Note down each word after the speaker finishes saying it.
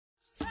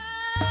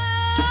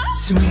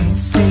Sweet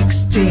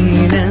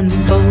 16 and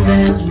bold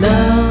as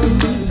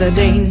love, the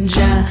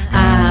danger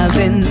I've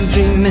been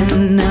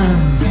dreaming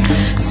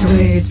of.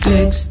 Sweet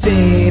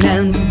 16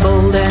 and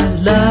bold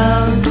as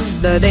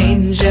love, the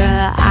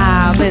danger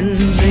I've been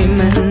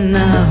dreaming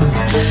of.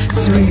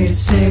 Sweet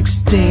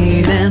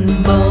 16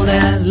 and bold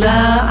as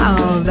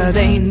love, the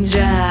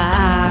danger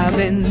I've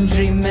been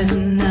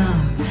dreaming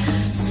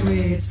of.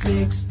 Sweet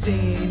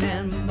 16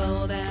 and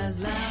bold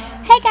as love.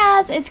 Hey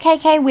guys, it's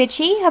KK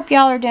Witchy. Hope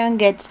y'all are doing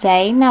good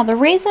today. Now the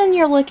reason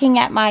you're looking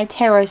at my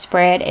tarot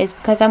spread is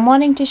because I'm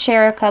wanting to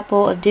share a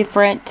couple of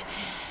different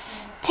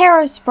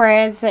tarot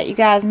spreads that you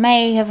guys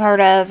may have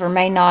heard of or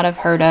may not have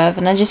heard of,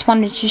 and I just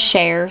wanted to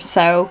share.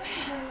 So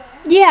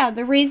yeah,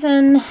 the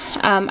reason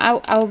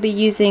I will be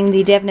using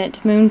the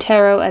Divinant Moon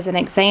Tarot as an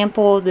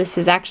example. This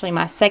is actually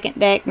my second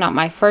deck, not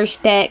my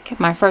first deck.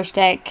 My first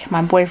deck,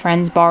 my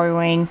boyfriend's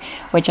borrowing,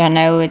 which I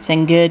know it's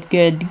in good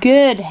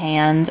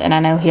hands, and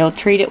I know he'll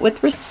treat it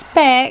with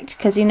respect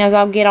because he knows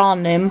I'll get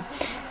on him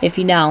if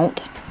he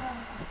don't.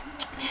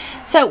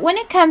 So when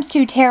it comes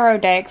to tarot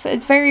decks,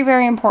 it's very,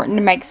 very important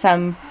to make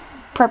some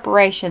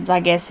preparations, I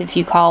guess, if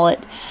you call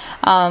it.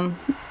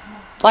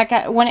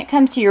 When it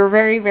comes to your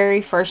very, very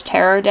first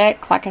tarot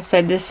deck, like I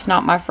said, this is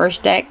not my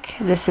first deck.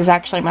 This is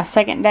actually my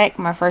second deck.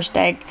 My first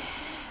deck,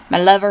 my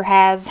lover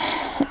has.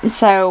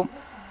 So,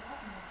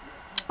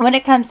 when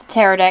it comes to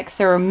tarot decks,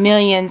 there are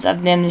millions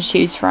of them to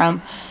choose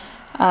from.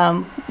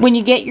 When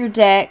you get your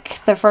deck,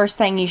 the first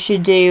thing you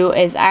should do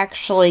is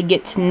actually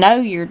get to know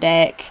your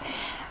deck.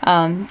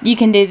 You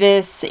can do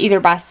this either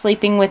by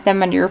sleeping with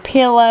them under your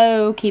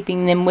pillow,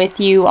 keeping them with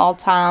you all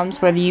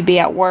times, whether you be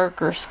at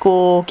work or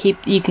school.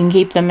 You can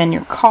keep them in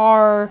your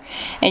car,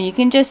 and you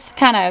can just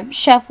kind of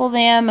shuffle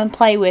them and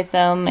play with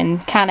them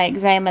and kind of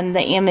examine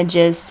the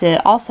images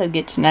to also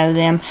get to know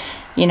them.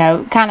 You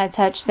know, kind of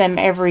touch them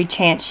every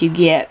chance you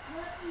get.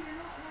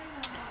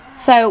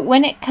 So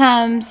when it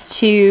comes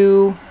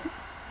to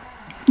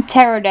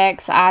tarot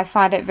decks, I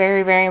find it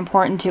very, very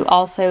important to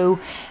also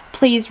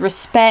please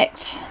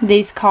respect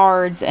these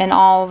cards and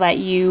all that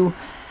you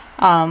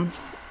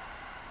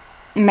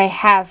may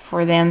have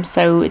for them.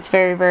 So it's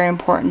very, very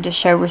important to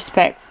show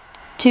respect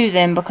to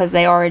them because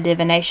they are a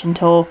divination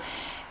tool,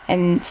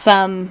 and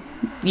some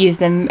use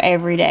them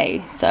every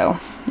day. So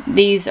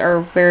these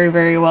are very,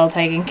 very well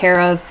taken care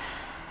of,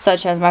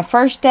 such as my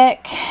first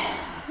deck.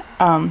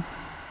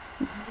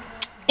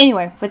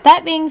 Anyway, with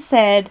that being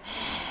said,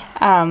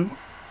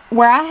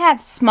 where I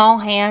have small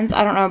hands,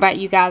 I don't know about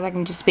you guys, I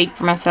can just speak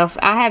for myself.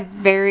 I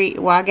have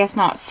I guess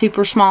not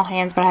super small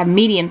hands, but I have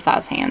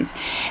medium-sized hands.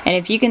 And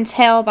if you can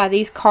tell by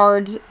these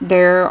cards,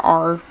 they're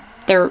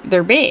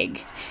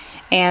big.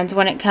 And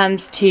when it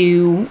comes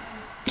to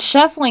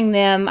shuffling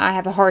them, I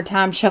have a hard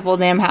time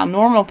shuffling them how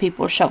normal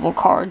people shuffle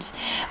cards.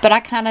 But I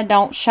kind of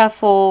don't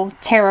shuffle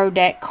tarot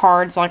deck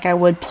cards like I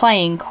would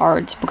playing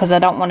cards because I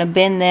don't want to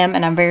bend them,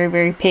 and I'm very,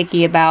 very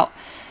picky about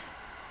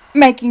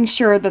making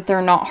sure that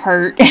they're not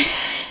hurt.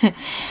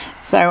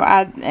 So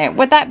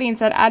with that being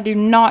said, I do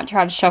not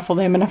try to shuffle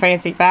them in a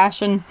fancy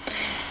fashion.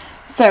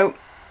 So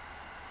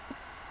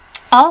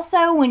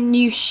also, when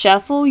you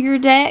shuffle your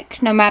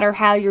deck, no matter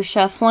how you're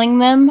shuffling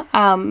them,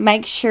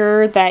 make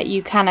sure that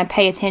you kind of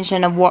pay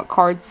attention of what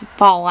cards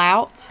fall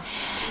out.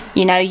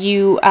 You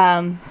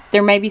know,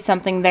 there may be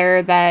something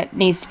there that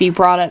needs to be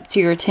brought up to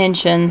your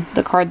attention,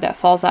 the card that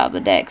falls out of the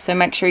deck. So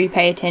make sure you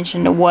pay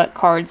attention to what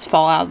cards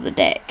fall out of the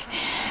deck.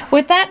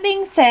 With that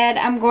being said,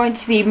 I'm going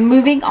to be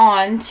moving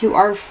on to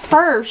our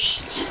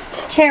first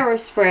tarot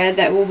spread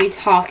that we'll be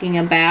talking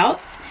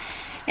about.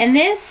 And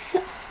this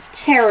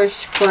tarot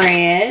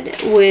spread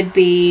would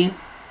be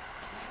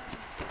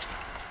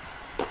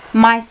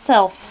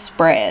myself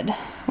spread.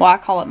 Well, I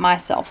call it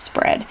myself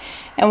spread.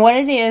 And what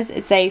it is,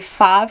 it's a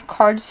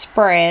 5-card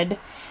spread.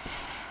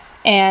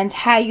 And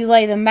how you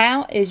lay them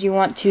out is you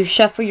want to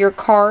shuffle your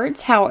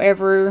cards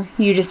however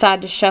you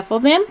decide to shuffle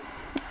them.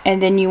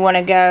 And then you want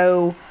to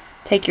go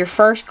take your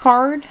first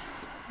card,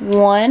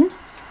 1,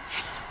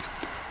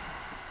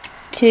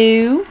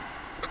 2,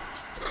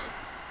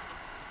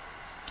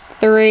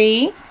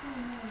 3,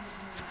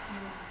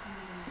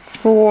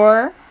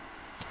 4,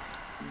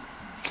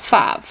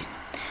 5.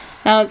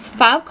 Now it's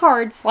 5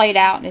 cards laid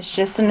out, and it's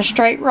just in a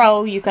straight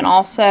row. You can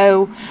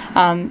also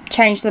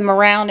change them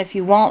around if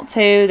you want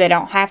to. They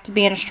don't have to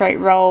be in a straight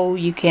row.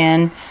 You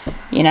can,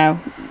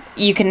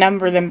 you can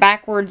number them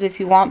backwards if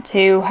you want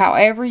to.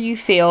 However you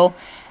feel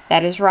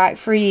that is right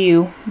for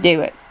you,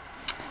 do it.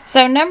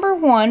 So number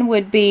 1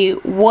 would be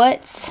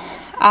what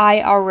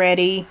I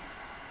already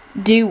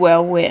do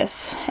well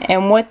with.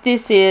 And what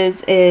this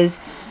is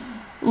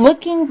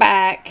looking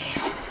back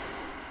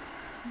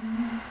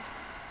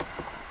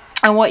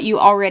on what you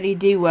already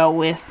do well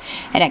with,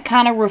 and it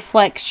kind of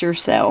reflects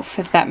yourself,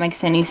 if that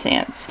makes any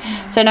sense.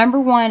 So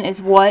number 1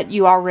 is what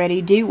you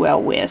already do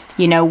well with.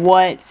 You know,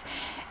 what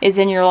is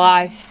in your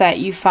life that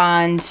you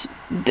find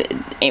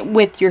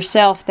with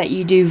yourself that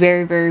you do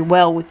very, very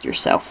well with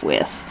yourself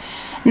with.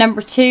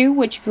 Number 2,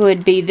 which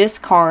would be this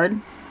card,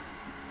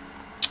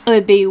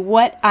 would be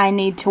what I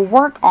need to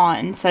work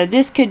on. So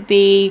this could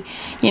be,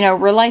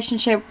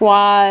 relationship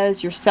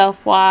wise,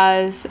 yourself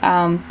wise.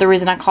 The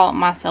reason I call it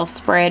my self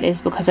spread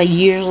is because I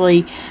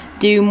usually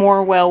do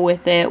more well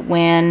with it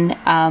when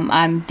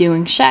I'm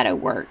doing shadow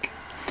work.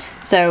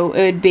 So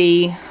it would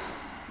be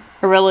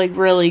a really,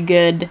 really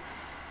good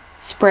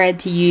spread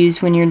to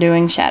use when you're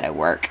doing shadow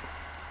work.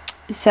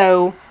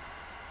 So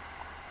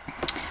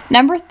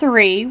number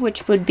 3,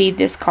 which would be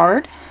this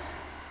card,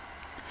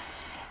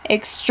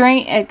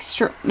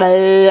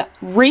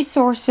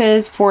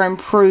 resources for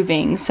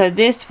improving. So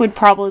this would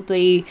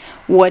probably be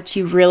what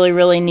you really,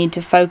 really need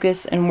to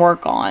focus and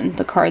work on,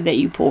 the card that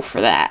you pull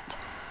for that.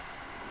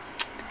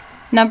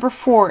 Number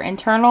 4,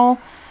 internal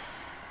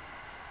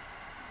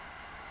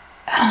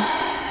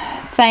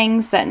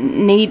things that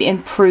need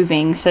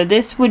improving. So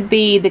this would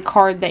be the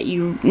card that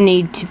you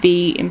need to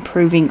be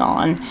improving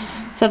on.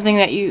 Something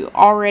that you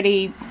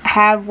already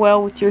have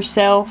well with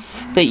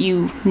yourself, but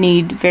you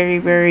need very,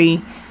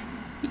 very,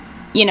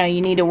 you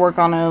need to work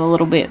on it a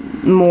little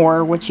bit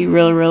more, which you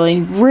really,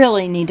 really,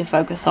 really need to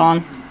focus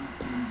on.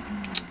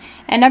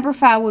 And number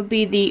 5 would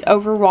be the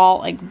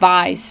overall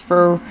advice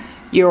for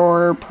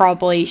your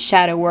probably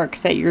shadow work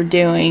that you're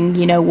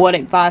doing. What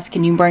advice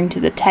can you bring to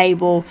the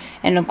table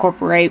and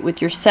incorporate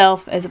with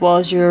yourself, as well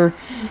as your,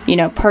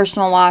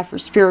 personal life or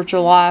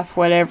spiritual life,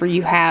 whatever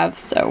you have.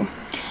 So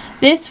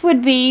this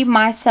would be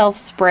my self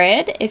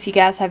spread. If you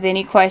guys have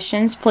any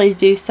questions, please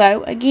do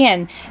so.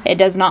 Again, it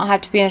does not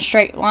have to be in a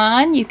straight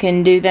line. You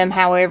can do them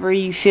however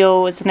you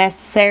feel is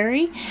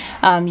necessary.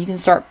 You can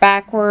start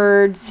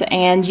backwards,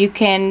 and you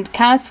can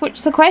kind of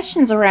switch the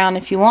questions around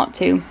if you want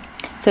to.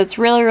 So it's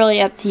really,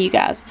 really up to you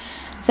guys.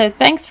 So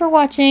thanks for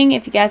watching.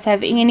 If you guys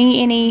have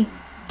I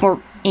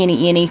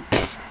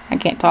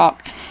can't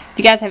talk. If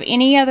you guys have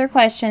any other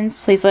questions,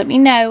 please let me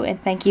know,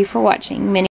 and thank you for watching.